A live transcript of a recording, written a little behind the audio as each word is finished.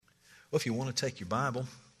Well, if you want to take your Bible,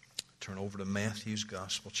 turn over to Matthew's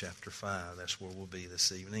Gospel, chapter 5. That's where we'll be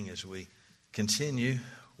this evening as we continue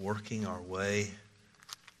working our way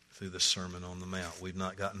through the Sermon on the Mount. We've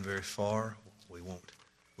not gotten very far. We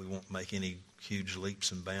won't make any huge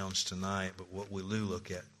leaps and bounds tonight, but what we will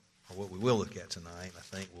look at tonight, I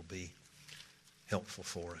think, will be helpful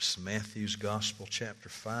for us. Matthew's Gospel, chapter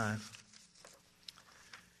 5.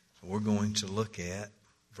 We're going to look at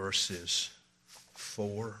verses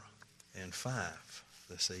 4 and 5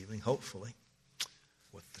 this evening, hopefully,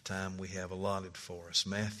 with the time we have allotted for us.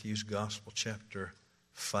 Matthew's Gospel, chapter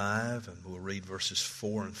 5, and we'll read verses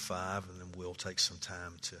 4 and 5, and then we'll take some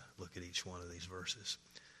time to look at each one of these verses.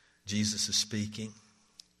 Jesus is speaking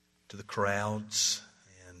to the crowds,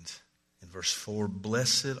 and in verse 4,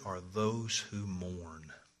 "Blessed are those who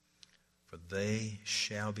mourn, for they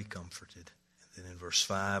shall be comforted." And then in verse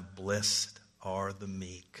 5, "Blessed are the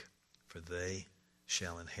meek, for they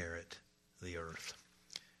shall inherit the earth."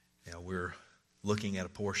 Now we're looking at a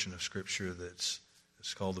portion of Scripture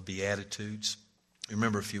it's called the Beatitudes.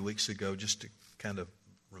 Remember a few weeks ago, just to kind of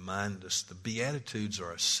remind us, the Beatitudes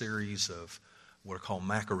are a series of what are called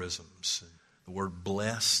macarisms. And the word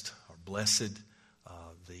blessed or blessed,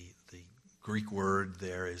 the Greek word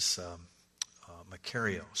there is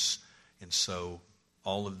makarios. And so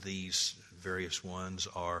all of these various ones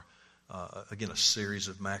are, again, a series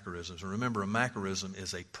of macarisms. And remember, a macarism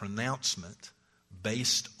is a pronouncement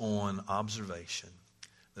based on observation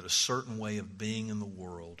that a certain way of being in the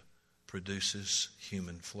world produces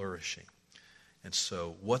human flourishing. And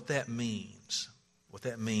so what that means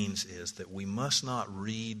is that we must not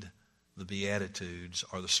read the Beatitudes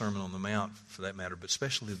or the Sermon on the Mount, for that matter, but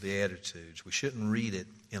especially the Beatitudes. We shouldn't read it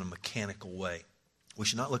in a mechanical way. We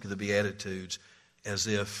should not look at the Beatitudes as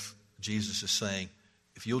if Jesus is saying,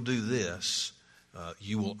 if you'll do this,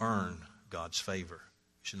 you will earn God's favor.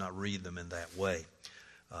 You should not read them in that way.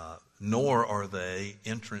 Nor are they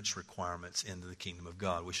entrance requirements into the kingdom of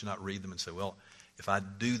God. We should not read them and say, well, if I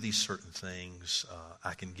do these certain things,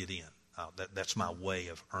 I can get in. That's my way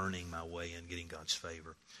of earning my way in, getting God's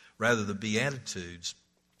favor. Rather, the Beatitudes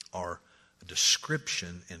are a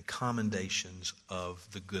description and commendations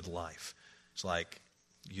of the good life. It's like,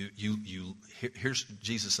 here's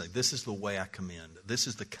Jesus saying, this is the way I commend. This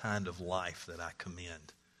is the kind of life that I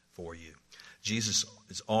commend for you. Jesus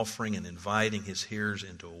is offering and inviting his hearers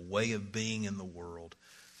into a way of being in the world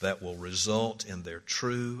that will result in their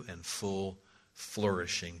true and full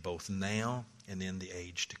flourishing, both now and in the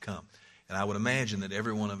age to come. And I would imagine that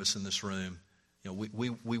every one of us in this room,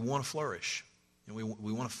 we want to flourish. And we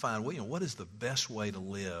want to find, what is the best way to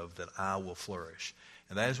live that I will flourish?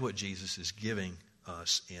 And that is what Jesus is giving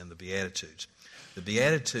us in the Beatitudes. The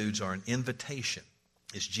Beatitudes are an invitation.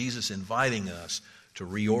 It's Jesus inviting us to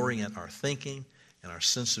reorient our thinking and our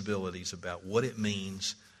sensibilities about what it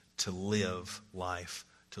means to live life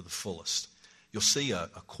to the fullest. You'll see a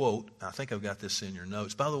quote. I think I've got this in your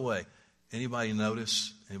notes. By the way, anybody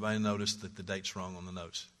notice that the date's wrong on the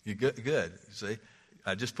notes? You good. See,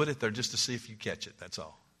 I just put it there just to see if you catch it. That's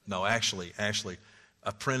all. No, actually,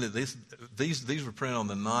 I printed these. These were printed on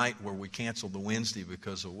the night where we canceled the Wednesday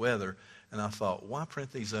because of weather, and I thought, why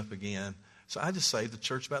print these up again? So I just saved the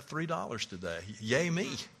church about $3 today. Yay me.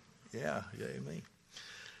 Yeah, yay me.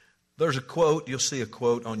 There's a quote. You'll see a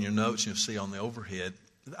quote on your notes. You'll see on the overhead.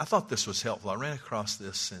 I thought this was helpful. I ran across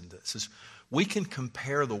this, and it says, we can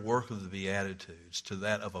compare the work of the Beatitudes to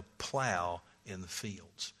that of a plow in the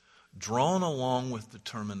fields. Drawn along with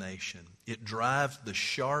determination, it drives the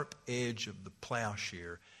sharp edge of the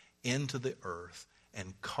plowshare into the earth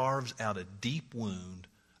and carves out a deep wound,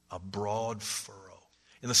 a broad furrow.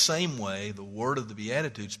 In the same way, the word of the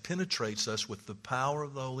Beatitudes penetrates us with the power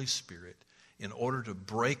of the Holy Spirit in order to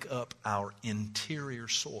break up our interior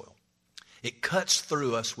soil. It cuts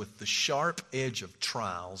through us with the sharp edge of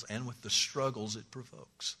trials and with the struggles it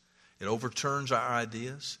provokes. It overturns our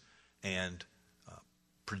ideas and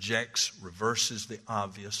reverses the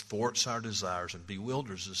obvious, thwarts our desires, and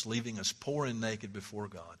bewilders us, leaving us poor and naked before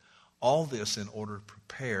God. All this in order to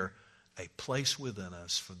prepare a place within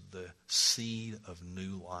us for the seed of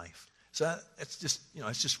new life. So it's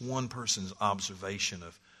just one person's observation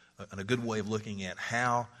of, and a good way of looking at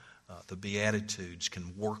how the Beatitudes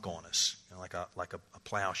can work on us, like a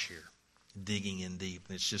plowshare, digging in deep.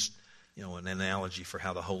 And it's just, an analogy for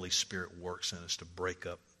how the Holy Spirit works in us to break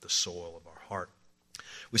up the soil of our heart.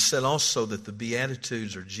 We said also that the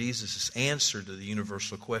Beatitudes are Jesus' answer to the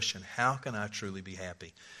universal question, how can I truly be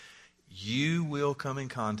happy? You will come in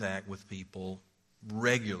contact with people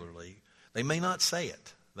regularly. They may not say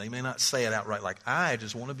it. They may not say it outright like, I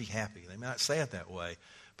just want to be happy. They may not say it that way.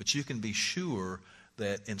 But you can be sure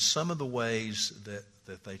that in some of the ways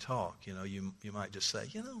that they talk, you might just say,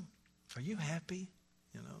 are you happy?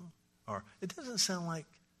 Or it doesn't sound like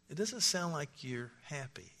you're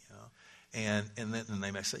happy, And then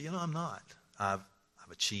they may say, I'm not. I've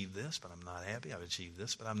achieved this, but I'm not happy. I've achieved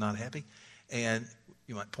this, but I'm not happy. And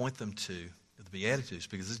you might point them to the Beatitudes,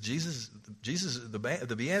 because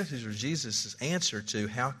the Beatitudes are Jesus' answer to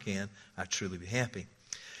how can I truly be happy.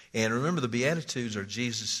 And remember, the Beatitudes are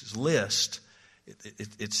Jesus' list.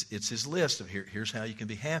 It's his list of here's how you can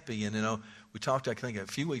be happy. And we talked, I think, a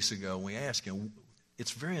few weeks ago, and we asked,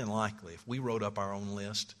 it's very unlikely if we wrote up our own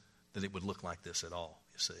list that it would look like this at all,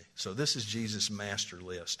 you see. So this is Jesus' master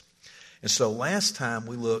list. And so last time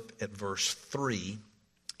we looked at verse 3,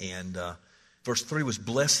 and verse 3 was,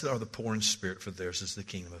 blessed are the poor in spirit, for theirs is the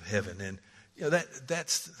kingdom of heaven. And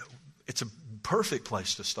it's a perfect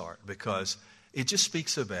place to start, because it just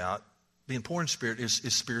speaks about being poor in spirit is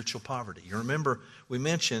spiritual poverty. You remember we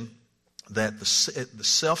mentioned that the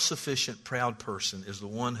self-sufficient, proud person is the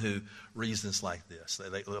one who reasons like this.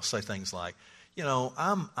 They'll say things like, I know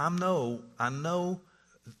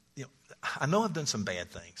I've done some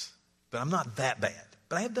bad things, but I'm not that bad.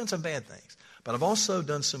 But I have done some bad things. But I've also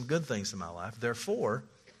done some good things in my life. Therefore,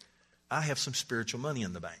 I have some spiritual money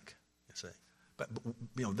in the bank. You see, but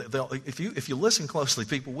if you listen closely,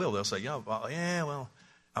 people will. They'll say, I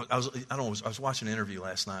was watching an interview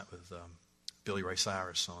last night with Billy Ray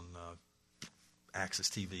Cyrus on Access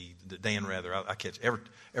TV. Dan Rather, I catch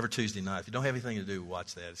every Tuesday night. If you don't have anything to do,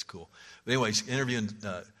 watch that. It's cool. But anyway, he's interviewing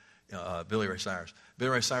Billy Ray Cyrus.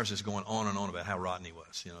 Billy Ray Cyrus is going on and on about how rotten he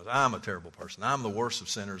was. I'm a terrible person. I'm the worst of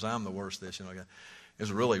sinners. I'm the worst this. It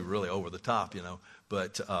was really, really over the top.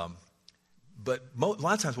 But a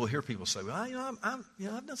lot of times we'll hear people say, well,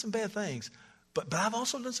 I've done some bad things, but I've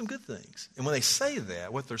also done some good things. And when they say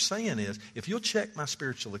that, what they're saying is, if you'll check my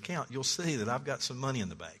spiritual account, you'll see that I've got some money in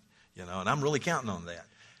the bank. And I'm really counting on that.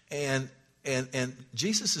 And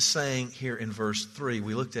Jesus is saying here in verse 3,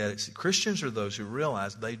 we looked at it, Christians are those who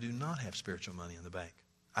realize they do not have spiritual money in the bank.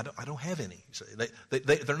 I don't have any.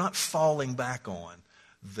 They're not falling back on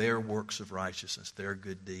their works of righteousness, their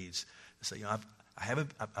good deeds. They say,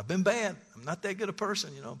 I've been bad. I'm not that good a person,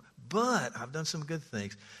 but I've done some good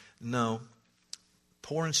things. No,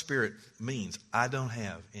 poor in spirit means I don't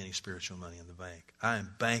have any spiritual money in the bank. I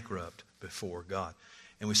am bankrupt before God.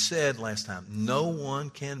 And we said last time, no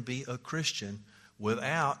one can be a Christian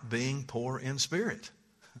without being poor in spirit.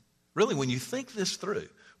 Really, when you think this through,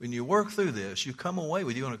 when you work through this, you want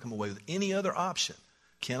to come away with any other option.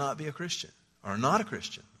 Cannot be a Christian or not a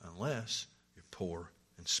Christian unless you're poor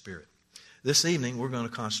in spirit. This evening, we're going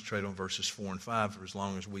to concentrate on verses 4 and 5 for as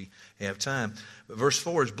long as we have time. But verse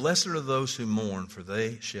 4 is, blessed are those who mourn, for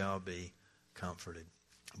they shall be comforted.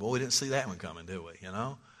 Boy, we didn't see that one coming, did we?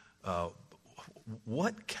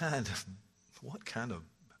 What kind of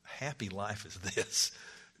happy life is this?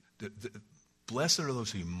 Blessed are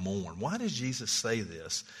those who mourn. Why does Jesus say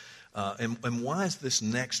this? And why is this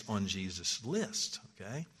next on Jesus' list?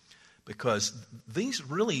 Okay, because these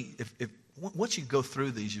really, once you go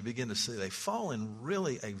through these, you begin to see they fall in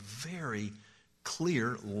really a very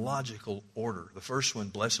clear, logical order. The first one,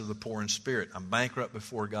 blessed are the poor in spirit. I'm bankrupt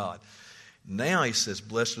before God. Now he says,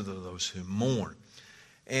 blessed are those who mourn.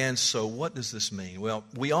 And so what does this mean? Well,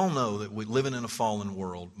 we all know that we living in a fallen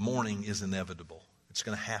world, mourning is inevitable. It's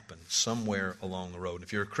going to happen somewhere along the road.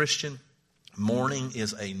 If you're a Christian, mourning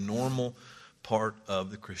is a normal part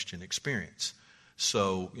of the Christian experience.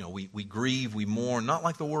 So, we grieve, we mourn, not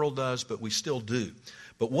like the world does, but we still do.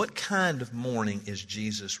 But what kind of mourning is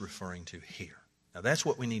Jesus referring to here? Now, that's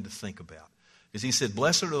what we need to think about. Because he said,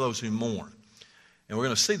 blessed are those who mourn. And we're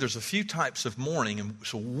going to see there's a few types of mourning. And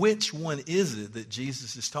so which one is it that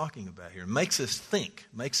Jesus is talking about here? It makes us think,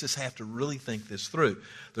 makes us have to really think this through.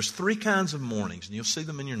 There's 3 kinds of mournings, and you'll see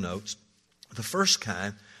them in your notes. The first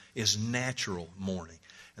kind is natural mourning.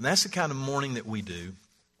 And that's the kind of mourning that we do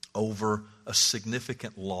over a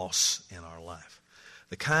significant loss in our life.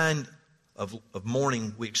 The kind of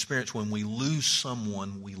mourning we experience when we lose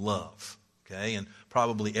someone we love. Okay? And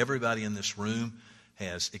probably everybody in this room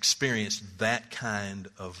has experienced that kind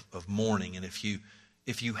of mourning. And if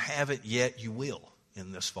you haven't yet, you will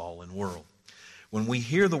in this fallen world. When we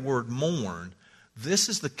hear the word mourn, this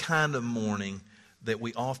is the kind of mourning that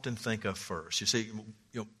we often think of first. You see,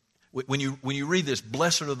 when you read this,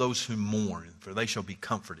 blessed are those who mourn, for they shall be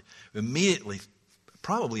comforted.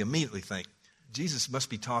 Probably immediately think, Jesus must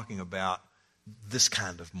be talking about this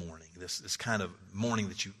kind of mourning, this kind of mourning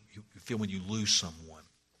that you feel when you lose someone.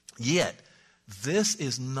 Yet, this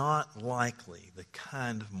is not likely the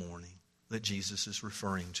kind of mourning that Jesus is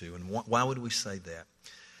referring to. And why would we say that?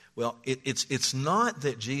 Well, it's not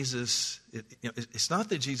that Jesus it's not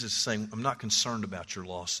that Jesus is saying, I'm not concerned about your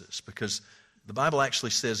losses, because the Bible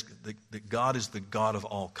actually says that God is the God of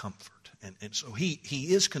all comfort. And so he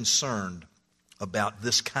is concerned about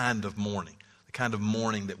this kind of mourning, the kind of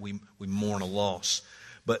mourning that we mourn a loss.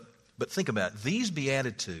 But think about it. These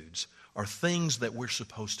Beatitudes are things that we're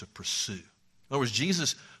supposed to pursue. In other words,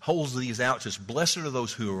 Jesus holds these out to us. Blessed are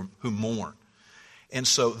those who mourn. And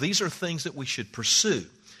so these are things that we should pursue.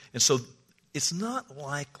 And so it's not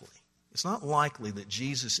likely that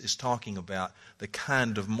Jesus is talking about the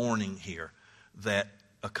kind of mourning here that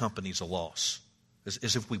accompanies a loss,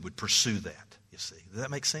 as if we would pursue that, you see. Does that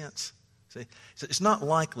make sense? See? So it's not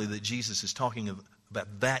likely that Jesus is talking about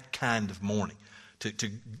that kind of mourning, to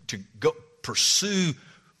go pursue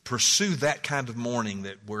that kind of mourning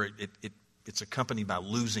where it's accompanied by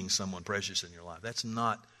losing someone precious in your life. That's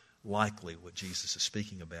not likely what Jesus is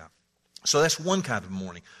speaking about. So that's one kind of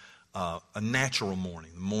mourning, a natural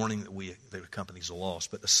mourning, mourning that accompanies a loss.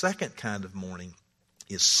 But the second kind of mourning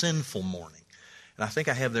is sinful mourning. And I think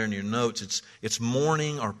I have there in your notes, it's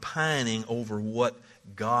mourning or pining over what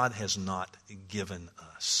God has not given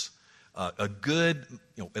us. A good,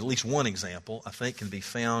 at least one example, I think, can be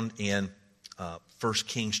found in 1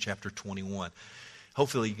 Kings chapter 21.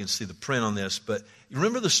 Hopefully you can see the print on this, but you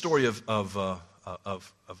remember the story of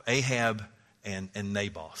Ahab and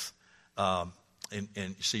Naboth. And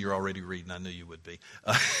you see, you're already reading. I knew you would be.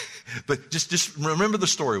 But just remember the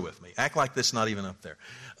story with me. Act like this not even up there.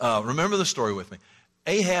 Remember the story with me.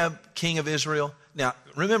 Ahab, king of Israel. Now,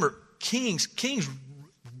 remember, kings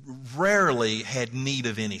rarely had need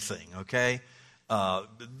of anything, okay?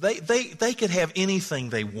 They could have anything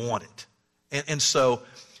they wanted. And so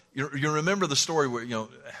you remember the story where,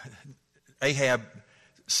 Ahab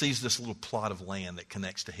sees this little plot of land that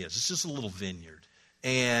connects to his. It's just a little vineyard.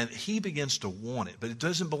 And he begins to want it, but it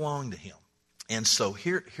doesn't belong to him. And so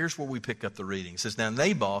here's where we pick up the reading. It says, now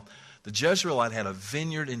Naboth, the Jezreelite, had a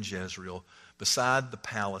vineyard in Jezreel beside the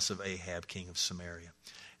palace of Ahab, king of Samaria.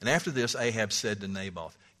 And after this, Ahab said to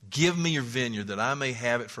Naboth, give me your vineyard that I may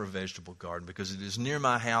have it for a vegetable garden, because it is near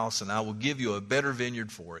my house, and I will give you a better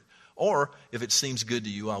vineyard for it. Or, if it seems good to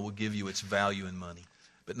you, I will give you its value in money.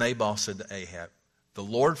 But Naboth said to Ahab, the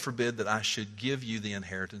Lord forbid that I should give you the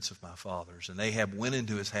inheritance of my fathers. And Ahab went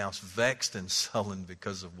into his house vexed and sullen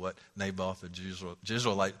because of what Naboth the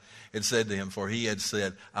Jezreelite had said to him. For he had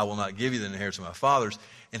said, I will not give you the inheritance of my fathers.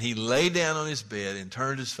 And he lay down on his bed and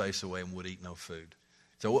turned his face away and would eat no food.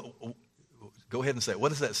 So go ahead and say, what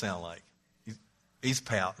does that sound like? He's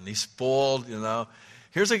pouting. He's spoiled,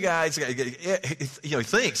 Here's a guy, he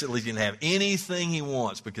thinks at least he can have anything he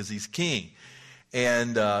wants because he's king.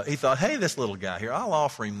 And he thought, hey, this little guy here, I'll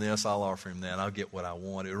offer him this, I'll offer him that, I'll get what I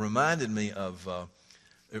want. It reminded me of,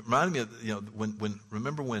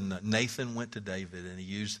 remember when Nathan went to David and he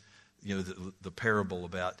used, the parable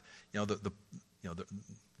about, the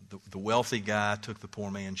wealthy guy took the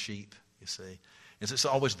poor man's sheep, you see. It's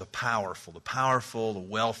always the powerful, the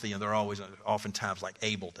wealthy, and they're always oftentimes like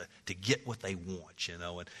able to get what they want,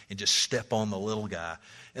 and just step on the little guy.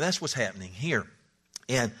 And that's what's happening here.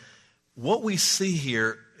 And what we see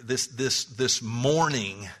here, this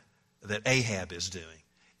mourning that Ahab is doing,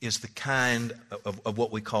 is the kind of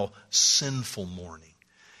what we call sinful mourning.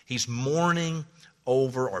 He's mourning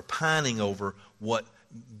over or pining over what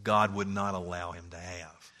God would not allow him to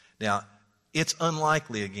have. Now, it's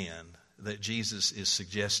unlikely, again, that Jesus is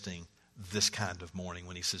suggesting this kind of mourning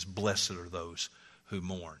when he says, blessed are those who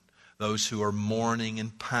mourn. Those who are mourning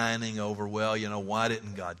and pining over, why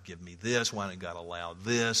didn't God give me this? Why didn't God allow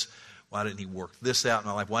this? Why didn't he work this out in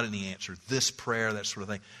my life? Why didn't he answer this prayer? That sort of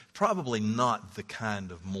thing. Probably not the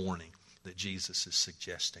kind of mourning that Jesus is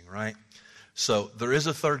suggesting, right? So there is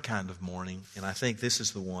a third kind of mourning, and I think this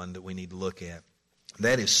is the one that we need to look at.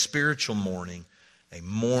 That is spiritual mourning, a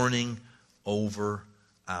mourning over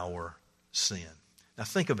our sin. Now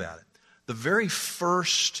think about it. The very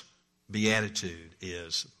first beatitude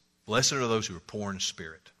is, blessed are those who are poor in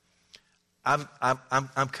spirit. I'm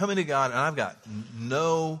coming to God, and I've got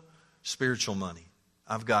no spiritual money.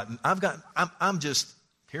 I'm just,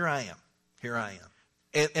 here I am.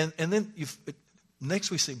 And then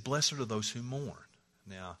next we see, blessed are those who mourn.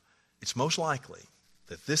 Now, it's most likely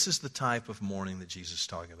that this is the type of mourning that Jesus is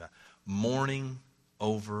talking about. Mourning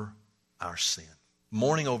over our sin.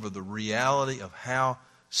 Mourning over the reality of how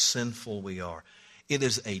sinful we are. It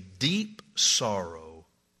is a deep sorrow,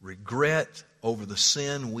 regret over the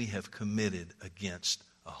sin we have committed against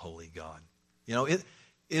a holy God. It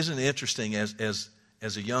isn't interesting as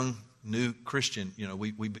a young new Christian,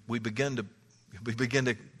 we begin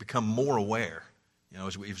to become more aware,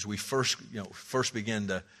 as we first begin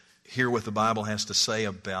to hear what the Bible has to say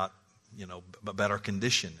about our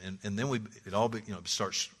condition, and then it all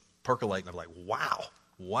starts percolating. I'm like, wow,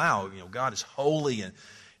 God is holy,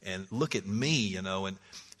 and look at me, and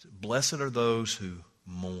blessed are those who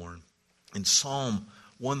mourn. In Psalm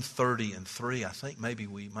 130:3, I think maybe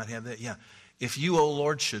we might have that. Yeah, if you, O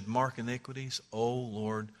Lord, should mark iniquities, O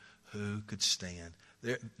Lord, who could stand?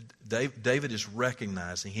 David is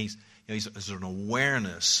recognizing there's an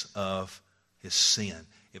awareness of his sin.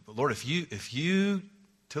 Lord, if you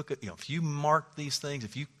took it, if you marked these things,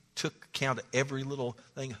 if you took account of every little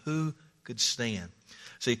thing, who could stand?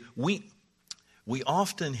 See, we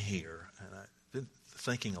often hear, and I've been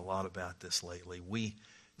thinking a lot about this lately.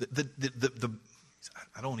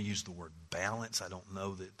 I don't want to use the word balance. I don't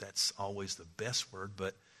know that that's always the best word,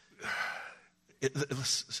 but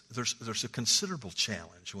there's a considerable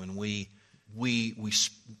challenge when we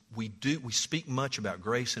speak much about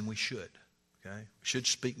grace, and we should. Okay, we should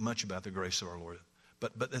speak much about the grace of our Lord,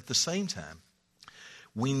 but at the same time,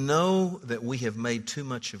 we know that we have made too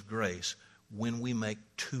much of grace when we make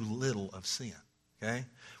too little of sin. Okay,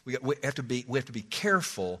 we have to be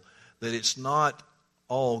careful that it's not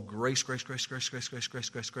all grace to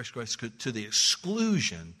the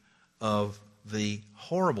exclusion of the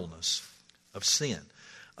horribleness of sin.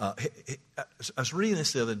 I was reading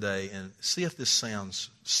this the other day, and see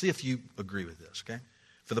if you agree with this, okay?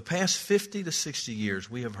 For the past 50 to 60 years,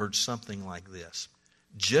 we have heard something like this.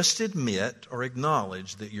 Just admit or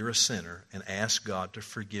acknowledge that you're a sinner and ask God to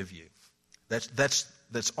forgive you.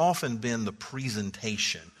 That's often been the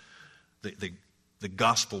presentation, the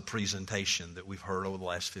gospel presentation that we've heard over the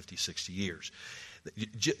last 50, 60 years.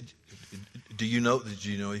 Did you know that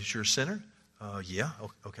you're a sinner? Yeah,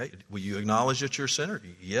 okay. Will you acknowledge that you're a sinner?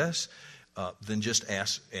 Yes. Then just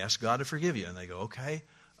ask God to forgive you. And they go, okay.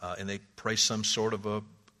 And they pray some sort of a,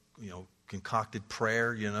 concocted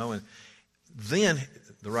prayer, and then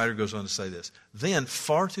the writer goes on to say this. Then,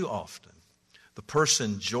 far too often, the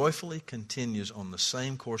person joyfully continues on the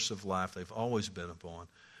same course of life they've always been upon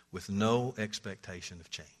with no expectation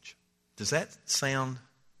of change. Does that sound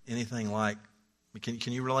anything like,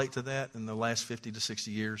 can you relate to that in the last 50 to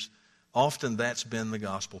 60 years? Often that's been the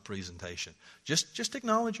gospel presentation. Just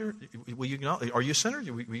acknowledge will you acknowledge, are you a sinner?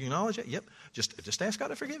 Will you acknowledge it? Yep. Just ask God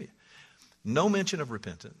to forgive you. No mention of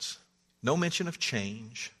repentance. No mention of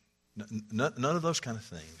change. None of those kind of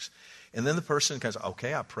things. And then the person goes,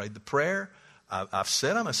 okay, I prayed the prayer. I've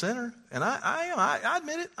said I'm a sinner. And I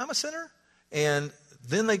admit it. I'm a sinner. And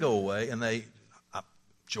then they go away and they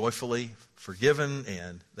joyfully forgiven,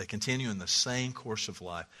 and they continue in the same course of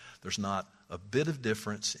life. There's not a bit of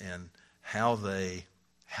difference in how they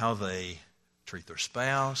treat their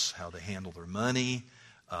spouse, how they handle their money,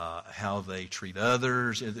 how they treat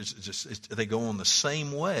others. They go on the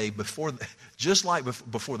same way before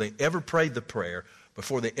they ever prayed the prayer,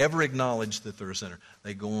 before they ever acknowledged that they're a sinner.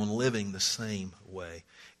 They go on living the same way,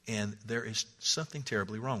 and there is something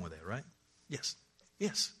terribly wrong with that, right? Yes.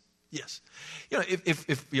 If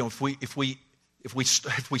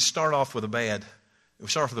we start off with a bad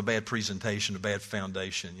presentation, a bad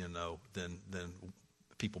foundation, then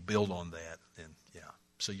people build on that, and yeah.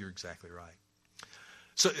 So you're exactly right.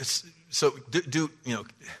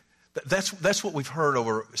 That's what we've heard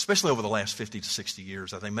especially over the last 50 to 60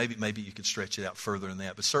 years. I think maybe you could stretch it out further than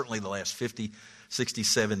that, but certainly the last 50, 60,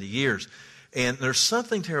 70 years. And there's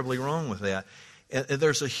something terribly wrong with that. And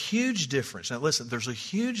there's a huge difference. Now listen, there's a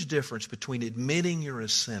huge difference between admitting you're a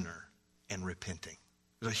sinner and repenting.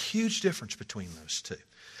 There's a huge difference between those two.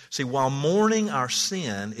 See, while mourning our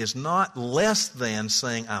sin is not less than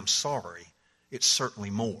saying I'm sorry, it's certainly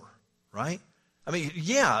more, right? I mean,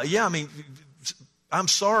 I'm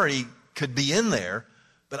sorry could be in there,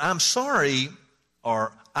 but I'm sorry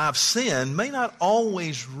or I've sinned may not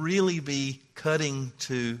always really be cutting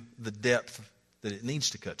to the depth that it needs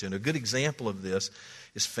to cut to. And a good example of this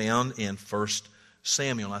is found in 1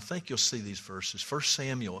 Samuel. And I think you'll see these verses. 1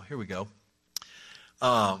 Samuel, here we go.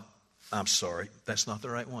 I'm sorry, that's not the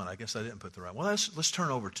right one. I guess I didn't put the right one. Let's turn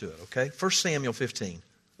over to it, okay? 1 Samuel 15.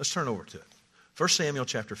 Let's turn over to it. 1 Samuel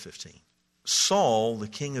chapter 15. Saul, the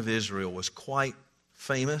king of Israel, was quite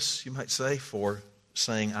famous, you might say, for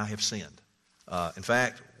saying, I have sinned. In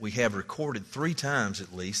fact, we have recorded 3 times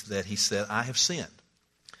at least that he said, I have sinned.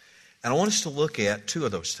 And I want us to look at 2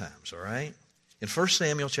 of those times, all right? In 1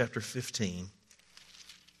 Samuel chapter 15,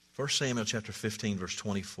 verse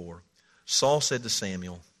 24, Saul said to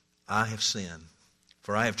Samuel, I have sinned,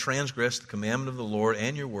 for I have transgressed the commandment of the Lord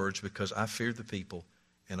and your words because I feared the people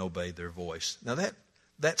and obeyed their voice. Now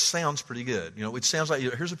that sounds pretty good. It sounds like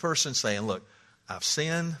here's a person saying, look, I've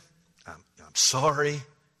sinned, I'm sorry.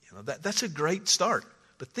 That's a great start.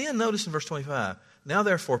 But then notice in verse 25, now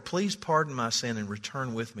therefore please pardon my sin and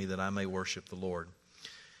return with me that I may worship the Lord.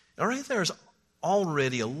 Now right there's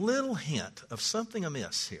already a little hint of something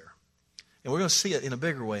amiss here. And we're going to see it in a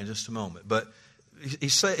bigger way in just a moment. But he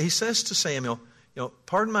says to Samuel,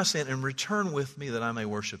 pardon my sin and return with me that I may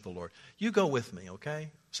worship the Lord. You go with me, okay?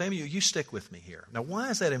 Samuel, you stick with me here. Now,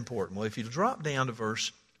 why is that important? Well, if you drop down to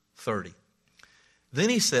verse 30,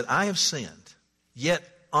 then he said, I have sinned, yet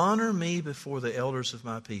honor me before the elders of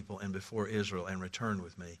my people and before Israel and return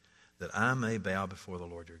with me that I may bow before the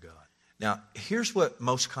Lord your God. Now, here's what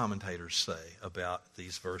most commentators say about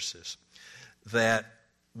these verses, that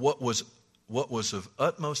what was of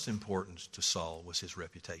utmost importance to Saul was his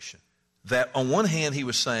reputation. That on one hand he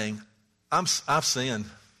was saying, I've sinned.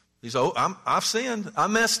 I've sinned. I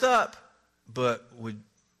messed up. But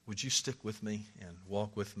would you stick with me and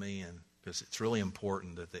walk with me? And because it's really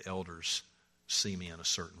important that the elders see me in a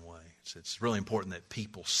certain way. It's really important that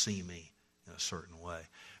people see me in a certain way.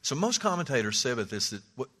 So most commentators say about this that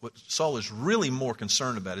what Saul is really more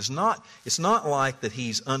concerned about is it's not like that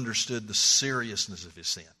he's understood the seriousness of his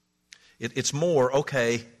sin. It's more,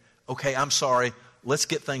 okay, I'm sorry, let's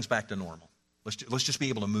get things back to normal. Let's just be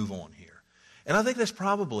able to move on here. And I think that's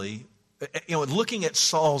probably, looking at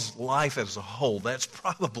Saul's life as a whole, that's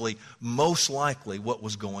probably most likely what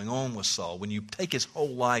was going on with Saul when you take his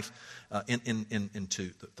whole life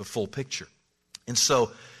into the full picture. And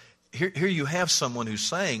so here you have someone who's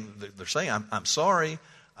saying, they're saying, I'm sorry,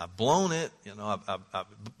 I've blown it,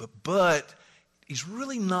 but he's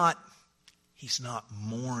really he's not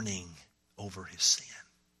mourning over his sin.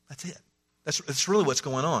 That's it. That's really what's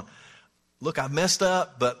going on. Look, I messed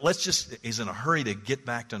up, but he's in a hurry to get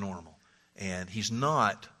back to normal. And he's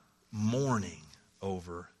not mourning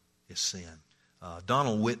over his sin.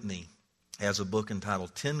 Donald Whitney has a book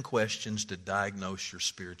entitled 10 Questions to Diagnose Your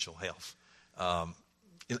Spiritual Health.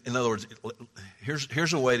 In other words,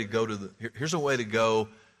 here's a way to go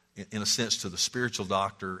in a sense to the spiritual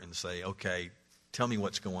doctor and say, okay, tell me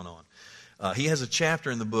what's going on. He has a chapter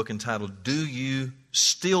in the book entitled, Do You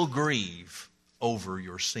Still Grieve Over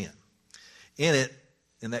Your Sin?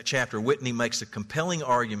 In that chapter, Whitney makes a compelling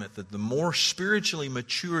argument that the more spiritually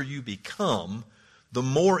mature you become, the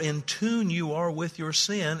more in tune you are with your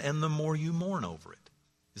sin and the more you mourn over it.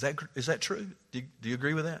 Is that true? Do you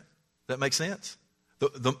agree with that? Does that make sense?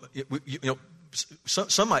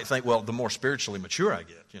 Some might think, well, the more spiritually mature I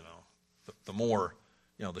get, the more,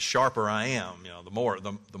 the sharper I am,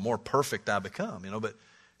 the more perfect I become, But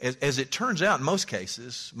as it turns out, in most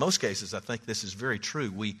cases, I think this is very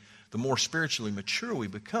true. The more spiritually mature we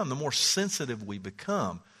become, the more sensitive we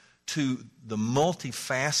become to the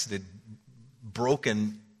multifaceted,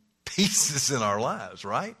 broken pieces in our lives,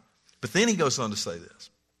 right? But then he goes on to say this.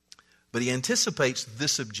 But he anticipates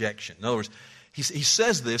this objection. In other words, he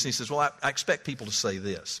says this, and he says, well, I expect people to say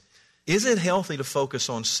this. Is it healthy to focus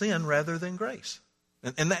on sin rather than grace?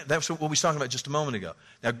 And that's what we were talking about just a moment ago.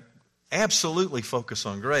 Now, absolutely focus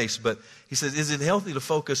on grace, but he says, is it healthy to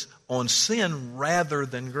focus on sin rather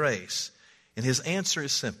than grace? And his answer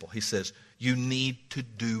is simple. He says, you need to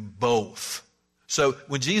do both. So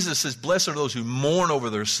when Jesus says, blessed are those who mourn over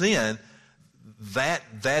their sin, that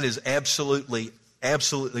is absolutely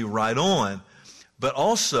right on. But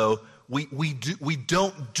also, we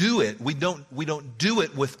don't do it. We don't do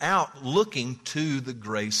it without looking to the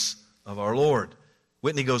grace of our Lord.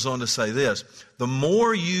 Whitney goes on to say this, the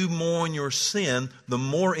more you mourn your sin, the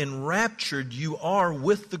more enraptured you are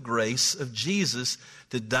with the grace of Jesus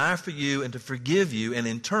to die for you and to forgive you, and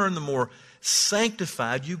in turn, the more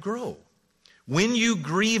sanctified you grow. When you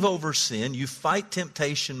grieve over sin, you fight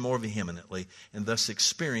temptation more vehemently and thus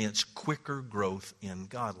experience quicker growth in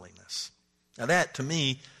godliness. Now that to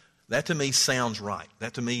me sounds right.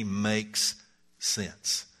 That to me makes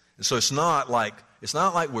sense. And so it's not like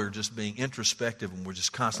we're just being introspective and we're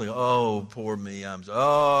just constantly, oh, poor me,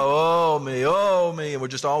 oh me, and we're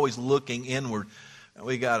just always looking inward. And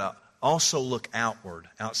we got to also look outward,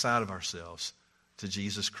 outside of ourselves, to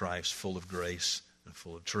Jesus Christ, full of grace and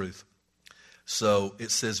full of truth. So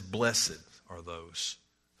it says, blessed are those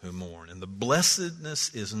who mourn. And the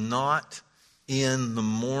blessedness is not in the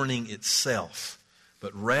mourning itself,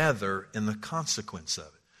 but rather in the consequence of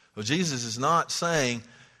it. Well, Jesus is not saying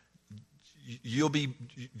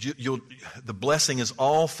the blessing is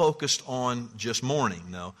all focused on just mourning.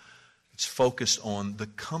 No, it's focused on the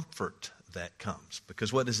comfort that comes.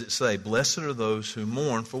 Because what does it say? Blessed are those who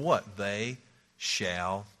mourn, for what? They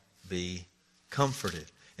shall be comforted.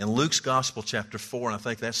 In Luke's Gospel, chapter 4, and I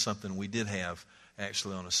think that's something we did have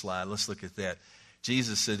actually on a slide. Let's look at that.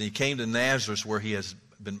 Jesus said he came to Nazareth where he had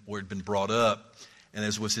been brought up, And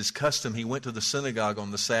as was his custom, he went to the synagogue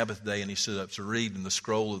on the Sabbath day and he stood up to read, and the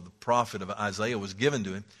scroll of the prophet of Isaiah was given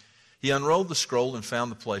to him. He unrolled the scroll and found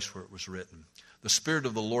the place where it was written, "The Spirit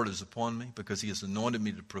of the Lord is upon me, because he has anointed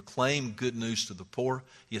me to proclaim good news to the poor.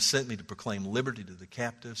 He has sent me to proclaim liberty to the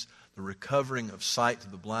captives, the recovering of sight to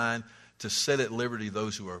the blind, to set at liberty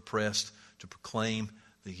those who are oppressed, to proclaim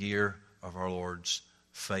the year of our Lord's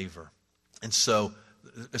favor." And so,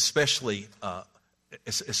 especially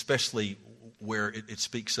where it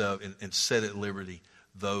speaks of and set at liberty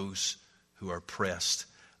those who are oppressed,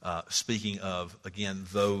 speaking of, again,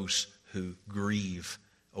 those who grieve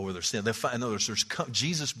over their sin. In other words,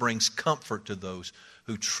 Jesus brings comfort to those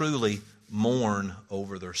who truly mourn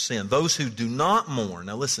over their sin. Those who do not mourn,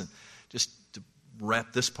 now listen, just to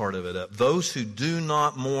wrap this part of it up, those who do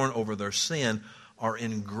not mourn over their sin are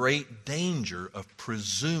in great danger of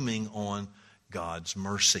presuming on God's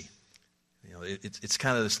mercy. You know, it's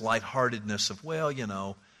kind of this lightheartedness of, well, you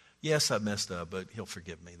know, yes, I messed up, but he'll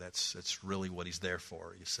forgive me. That's really what he's there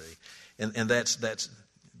for, you see. And that's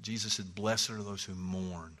Jesus said, "Blessed are those who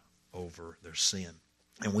mourn over their sin."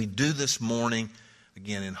 And we do this mourning,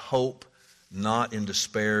 again, in hope, not in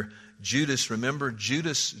despair. Remember,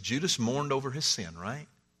 Judas mourned over his sin, right?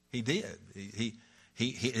 He did.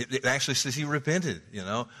 It actually says he repented, you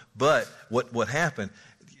know. But what happened?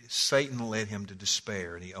 Satan led him to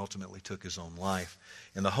despair, and he ultimately took his own life.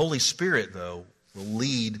 And the Holy Spirit, though, will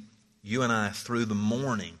lead you and I through the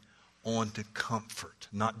mourning on to comfort,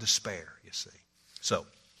 not despair, you see. So,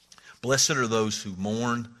 blessed are those who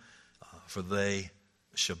mourn, for they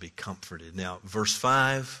shall be comforted. Now, verse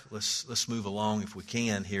 5, let's move along if we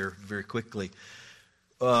can here very quickly.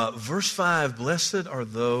 Verse 5, blessed are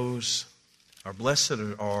blessed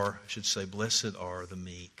are the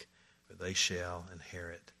meek, for they shall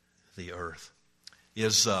inherit the earth.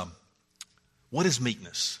 What is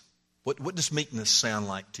meekness? What does meekness sound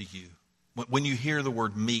like to you? When you hear the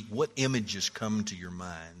word meek, what images come to your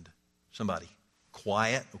mind? Somebody.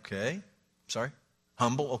 Quiet, okay. Sorry.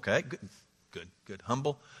 Humble, okay. Good.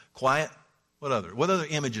 Humble. Quiet. What other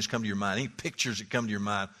images come to your mind? Any pictures that come to your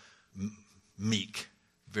mind? Meek.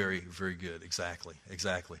 Very, very good. Exactly.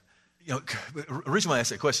 You know, the reason why I ask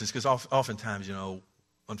that question is because oftentimes, you know,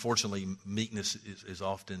 unfortunately, meekness is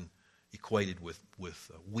often equated with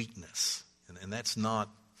weakness. And that's not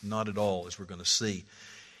at all, as we're going to see.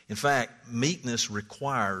 In fact, meekness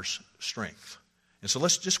requires strength. And so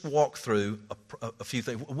let's just walk through a few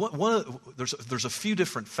things. There's a few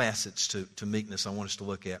different facets to meekness I want us to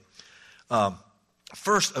look at.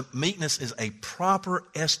 First, meekness is a proper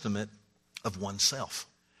estimate of oneself.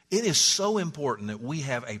 It is so important that we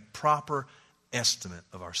have a proper estimate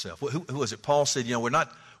of ourselves. Who was it? Paul said, you know, we're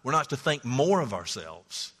not to think more of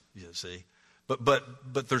ourselves, you see.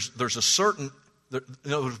 But there's a certain, you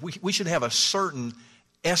know, we should have a certain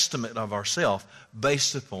estimate of ourselves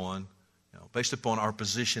based upon our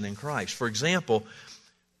position in Christ. For example,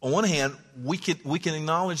 on one hand, we can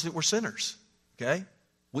acknowledge that we're sinners. Okay?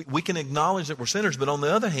 We can acknowledge that we're sinners, but on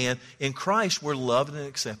the other hand, in Christ, we're loved and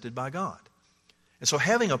accepted by God. And so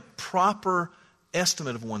having a proper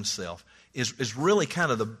estimate of oneself is really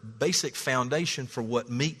kind of the basic foundation for what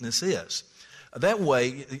meekness is. That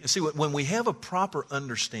way, you see, when we have a proper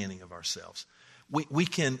understanding of ourselves, we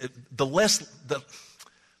can, the less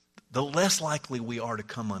likely we are to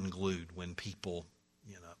come unglued when people,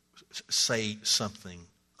 you know, say something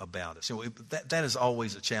about us. You know, that is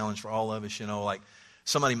always a challenge for all of us. You know, like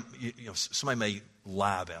somebody may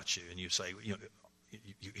lie about you, and you say, you know,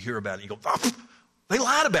 you hear about it, and you go, oh, they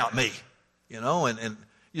lied about me, you know, and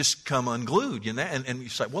you just come unglued, you know, and you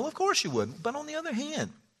say, well, of course you would. But on the other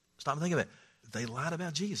hand, stop and think of it. They lied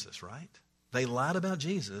about Jesus, right? They lied about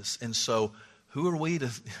Jesus, and so who are we to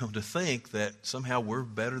think that somehow we're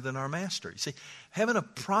better than our master? You see, having a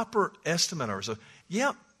proper estimate of ourselves.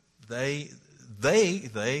 Yeah, they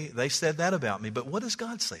said that about me, but what does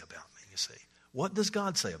God say about me? You see, what does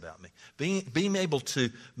God say about me? Being able to,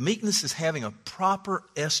 meekness is having a proper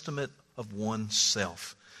estimate of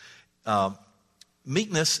oneself.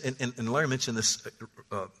 Meekness, and Larry mentioned this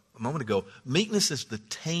a moment ago. Meekness is the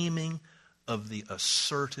taming of the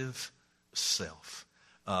assertive self.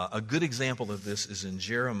 A good example of this is in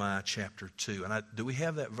Jeremiah chapter 2. And do we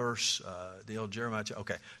have that verse, Dale? Jeremiah.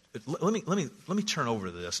 Okay, let me turn over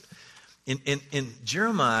to this. In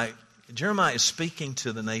Jeremiah is speaking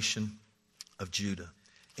to the nation of Judah,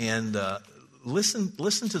 and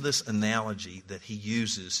listen to this analogy that he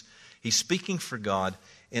uses. He's speaking for God,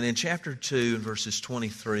 and in chapter 2, in verses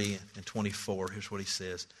 23 and 24, here's what he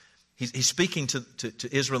says. He's speaking to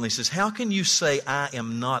Israel, and he says, "How can you say, I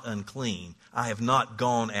am not unclean? I have not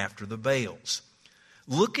gone after the Baals.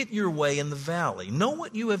 Look at your way in the valley. Know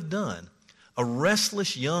what you have done. A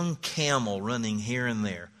restless young camel running here and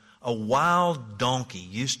there. A wild donkey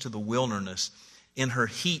used to the wilderness, in her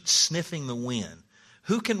heat sniffing the wind.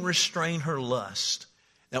 Who can restrain her lust?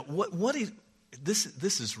 Now,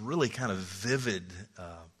 this is really kind of vivid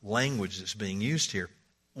language that's being used here.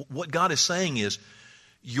 What God is saying is,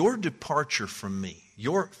 your departure from me,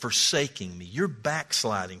 your forsaking me, your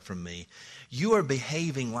backsliding from me, you are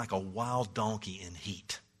behaving like a wild donkey in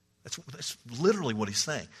heat. That's literally what he's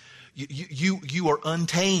saying. You are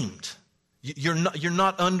untamed. You're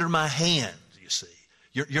not under my hand, you see.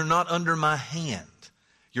 You're not under my hand.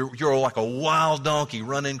 You're like a wild donkey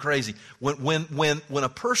running crazy. When a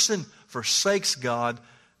person forsakes God,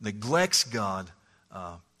 neglects God,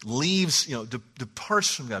 leaves,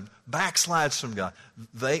 departs from God, backslides from God,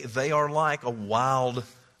 they are like a wild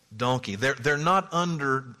donkey. They're not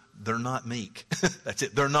meek. That's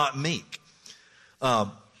it. They're not meek.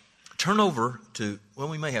 Turn over to,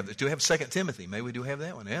 we may have this. Do we have 2 Timothy? Maybe we do have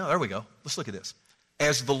that one. Yeah, there we go. Let's look at this.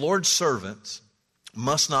 As the Lord's servants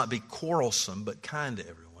must not be quarrelsome, but kind to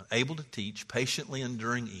everyone, able to teach, patiently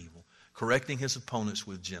enduring evil, correcting his opponents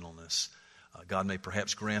with gentleness. God may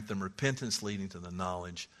perhaps grant them repentance leading to the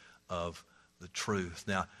knowledge of the truth.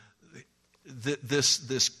 Now,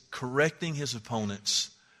 this correcting his opponents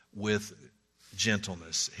with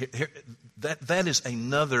gentleness, that is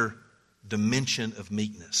another dimension of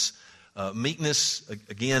meekness. Meekness,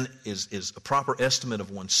 again, is a proper estimate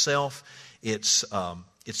of oneself. It's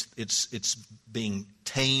being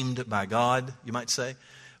tamed by God, you might say,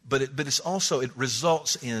 but it's also, it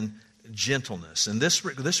results in gentleness, and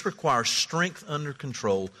this requires strength under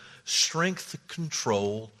control, strength to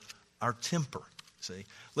control our temper. See,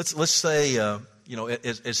 let's say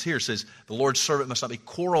as here it says, the Lord's servant must not be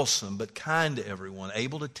quarrelsome, but kind to everyone,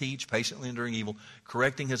 able to teach, patiently enduring evil,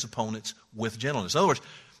 correcting his opponents with gentleness. In other words,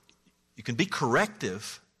 you can be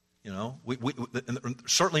corrective. We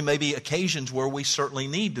certainly may be occasions where we certainly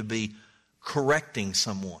need to be correcting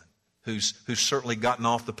someone who's certainly gotten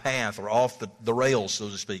off the path or off the rails, so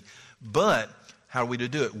to speak. But how are we to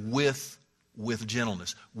do it? With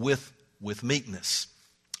gentleness, with meekness.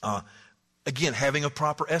 Again, having a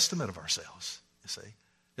proper estimate of ourselves. You see,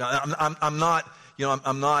 I'm not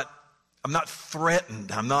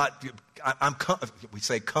threatened. We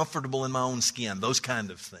say comfortable in my own skin. Those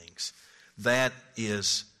kind of things. That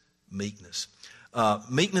is meekness.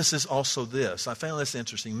 Meekness is also this. I found this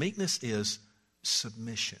interesting. Meekness is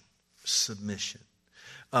submission. Submission.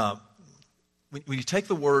 When you take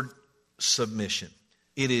the word submission,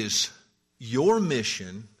 it is your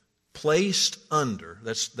mission placed under,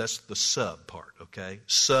 that's the sub part, okay?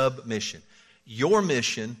 Submission. Your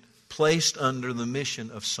mission placed under the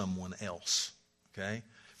mission of someone else, okay?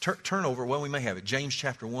 Turn over, we may have it. James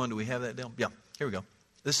chapter 1, do we have that down? Yeah, here we go.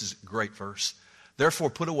 This is a great verse.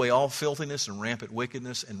 Therefore put away all filthiness and rampant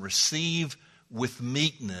wickedness and receive with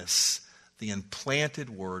meekness the implanted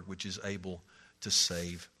word which is able to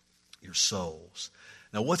save your souls.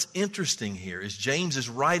 Now what's interesting here is James is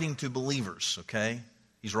writing to believers, okay?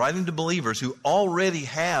 He's writing to believers who already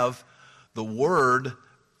have the word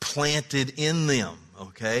planted in them,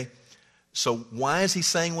 okay? So why is he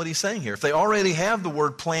saying what he's saying here? If they already have the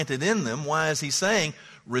word planted in them, why is he saying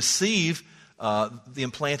receive the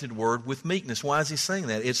implanted word with meekness? Why is he saying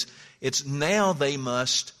that? It's now they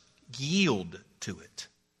must yield to it.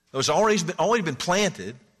 It's already been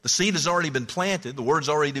planted. The seed has already been planted. The word's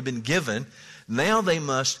already been given. Now they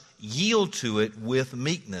must yield to it with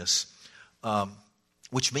meekness,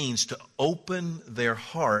 which means to open their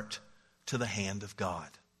heart to the hand of God.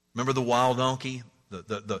 Remember the wild donkey,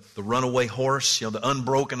 the runaway horse, the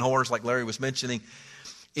unbroken horse, like Larry was mentioning.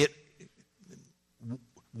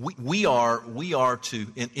 We are to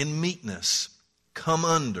in meekness come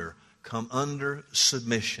under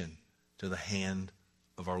submission to the hand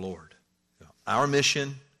of our Lord. Our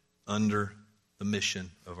mission under the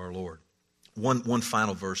mission of our Lord. One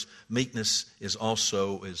final verse. Meekness is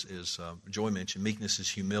also, as Joy mentioned, meekness is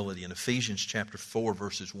humility. In Ephesians chapter 4,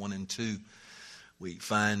 verses 1 and 2, we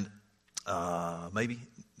find, maybe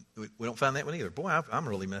we don't find that one either. Boy, I'm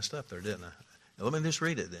really messed up there, didn't I? Now, let me just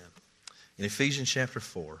read it then. In Ephesians chapter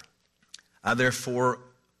 4, I therefore,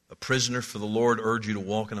 a prisoner for the Lord, urge you to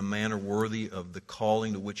walk in a manner worthy of the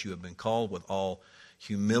calling to which you have been called, with all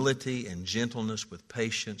humility and gentleness, with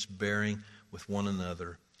patience, bearing with one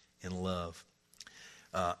another in love.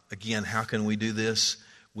 Again, how can we do this?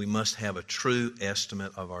 We must have a true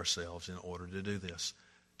estimate of ourselves in order to do this.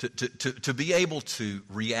 To be able to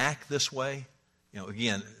react this way,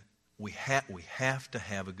 again, we have to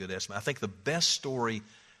have a good estimate. I think the best story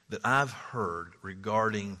that I've heard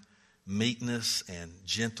regarding meekness and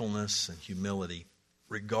gentleness and humility,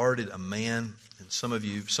 regarded a man, and some of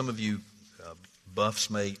you buffs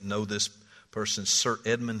may know this person, Sir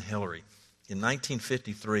Edmund Hillary. In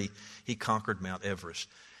 1953, he conquered Mount Everest.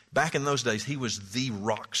 Back in those days, he was the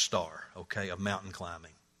rock star, okay, of mountain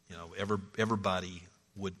climbing. You know, everybody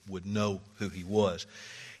would know who he was.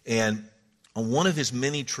 And on one of his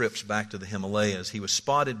many trips back to the Himalayas, he was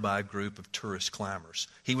spotted by a group of tourist climbers.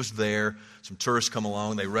 He was there. Some tourists come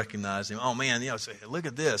along. They recognized him. Oh, man, say, look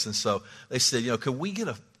at this. And so they said, could we get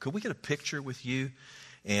a picture with you?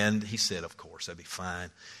 And he said, of course, that'd be fine.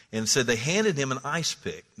 And said they handed him an ice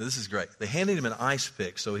pick. Now, this is great. They handed him an ice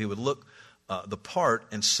pick so he would look the part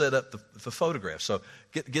and set up the photograph. So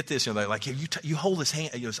get this, they're like, here, you hold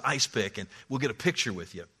this ice pick, and we'll get a picture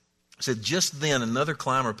with you. Said just then another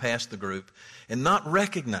climber passed the group, and not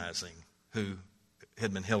recognizing who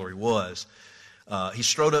Edmund Hillary was, he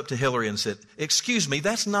strode up to Hillary and said, "Excuse me,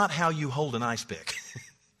 that's not how you hold an ice pick."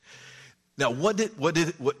 Now, what did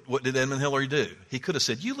Edmund Hillary do? He could have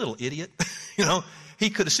said, "You little idiot," He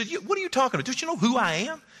could have said, "What are you talking about? Don't you know who I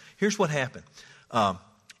am?" Here's what happened.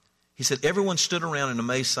 He said, everyone stood around in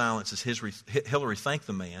amazed silence as Hillary thanked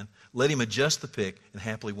the man, let him adjust the pick, and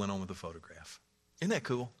happily went on with the photograph. Isn't that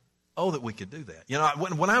cool? Oh, that we could do that.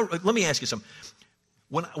 Let me ask you something.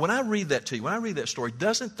 When I read that to you, when I read that story,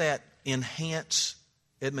 doesn't that enhance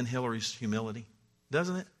Edmund Hillary's humility?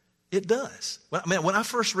 Doesn't it? It does. When I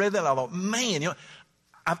first read that, I thought, man,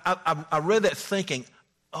 I read that thinking,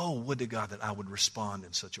 oh, would to God that I would respond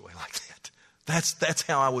in such a way like that. That's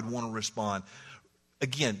how I would want to respond.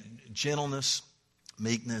 Again, gentleness,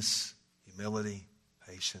 meekness, humility,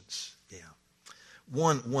 patience. Yeah.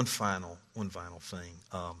 One final thing.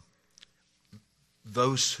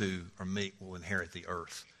 Those who are meek will inherit the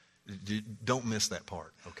earth. Don't miss that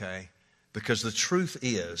part, okay? Because the truth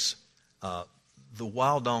is, the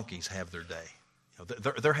wild donkeys have their day.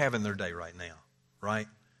 They're having their day right now, right?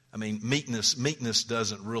 I mean, meekness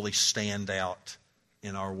doesn't really stand out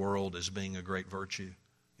in our world as being a great virtue.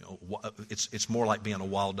 It's more like being a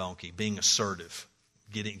wild donkey, being assertive,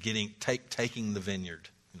 taking the vineyard.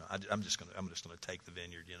 I'm just going to take the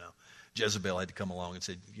vineyard. Jezebel had to come along and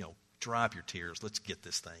said, dry up your tears. Let's get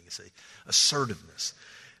this thing. You see, assertiveness,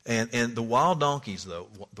 and the wild donkeys though,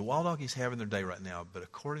 the wild donkeys having their day right now. But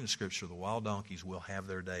according to Scripture, the wild donkeys will have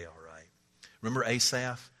their day all right. Remember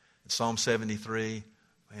Asaph in Psalm 73.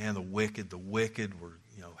 Man, the wicked were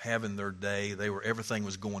having their day. Everything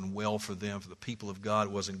was going well for them. For the people of God,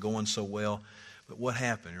 it wasn't going so well. But what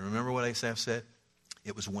happened? You remember what Asaph said?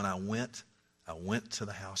 It was when I went to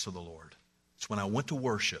the house of the Lord. It's when I went to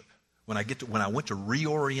worship. When I went to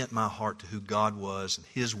reorient my heart to who God was and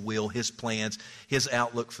His will, His plans, His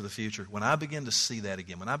outlook for the future. When I began to see that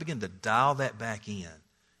again, when I began to dial that back in,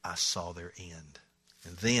 I saw their end.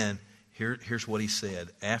 And then here's what he said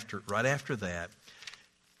right after that.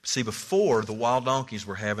 See, before, the wild donkeys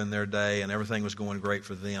were having their day and everything was going great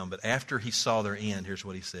for them. But after he saw their end, here's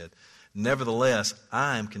what he said. Nevertheless,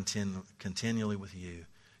 I am continually with you.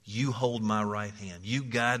 You hold my right hand. You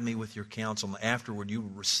guide me with your counsel, and afterward you will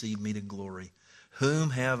receive me to glory. Whom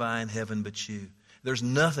have I in heaven but you? There's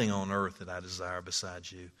nothing on earth that I desire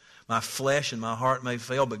besides you. My flesh and my heart may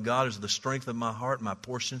fail, but God is the strength of my heart, my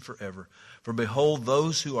portion forever. For behold,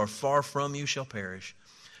 those who are far from you shall perish.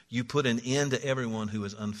 You put an end to everyone who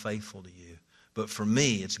is unfaithful to you. But for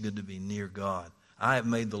me, it's good to be near God. I have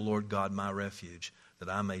made the Lord God my refuge, that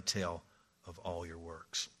I may tell of all your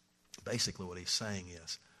works. Basically what he's saying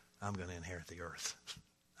is, I'm going to inherit the earth.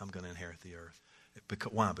 I'm going to inherit the earth.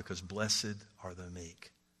 Why? Because blessed are the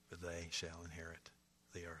meek, for they shall inherit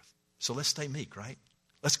the earth. So let's stay meek, right?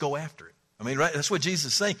 Let's go after it. I mean, right? That's what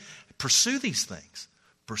Jesus is saying. Pursue these things.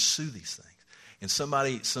 Pursue these things. And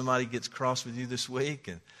somebody gets cross with you this week,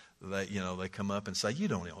 and they come up and say, you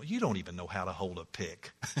don't even know how to hold a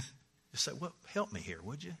pick. You say, well, help me here,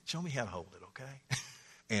 would you? Show me how to hold it,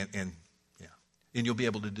 okay? And you'll be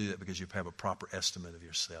able to do that because you have a proper estimate of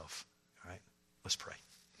yourself. All right? Let's pray.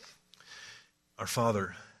 Our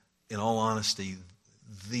Father, in all honesty,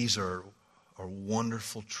 these are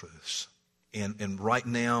wonderful truths. And right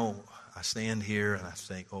now, I stand here and I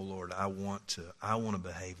think, oh Lord, I want to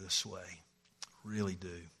behave this way. Really do.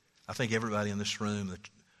 I think everybody in this room,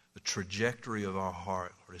 the trajectory of our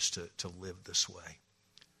heart, Lord, is to live this way.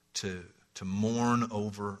 To mourn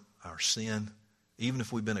over our sin. Even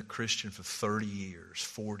if we've been a Christian for 30 years,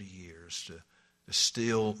 40 years, to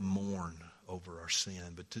still mourn over our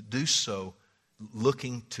sin. But to do so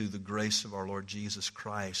looking to the grace of our Lord Jesus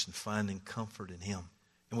Christ and finding comfort in Him.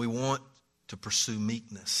 And we want to pursue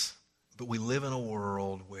meekness. But we live in a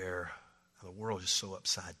world where the world is so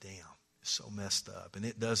upside down. It's so messed up. And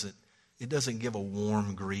it doesn't it doesn't give a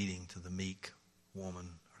warm greeting to the meek woman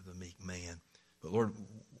or the meek man. But Lord,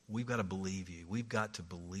 we've got to believe you. We've got to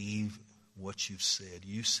believe what you've said.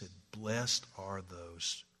 You said, blessed are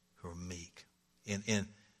those who are meek. And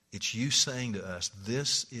it's you saying to us,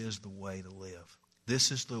 this is the way to live.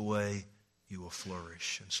 This is the way you will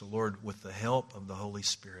flourish. And so, Lord, with the help of the Holy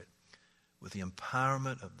Spirit, with the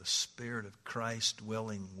empowerment of the Spirit of Christ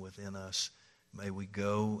dwelling within us, may we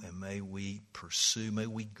go and may we pursue, may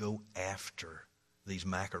we go after these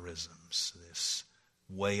Macarisms, this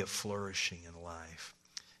way of flourishing in life.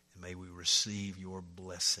 And may we receive your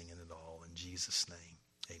blessing in it all. In Jesus' name,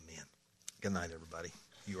 amen. Good night, everybody.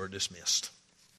 You are dismissed.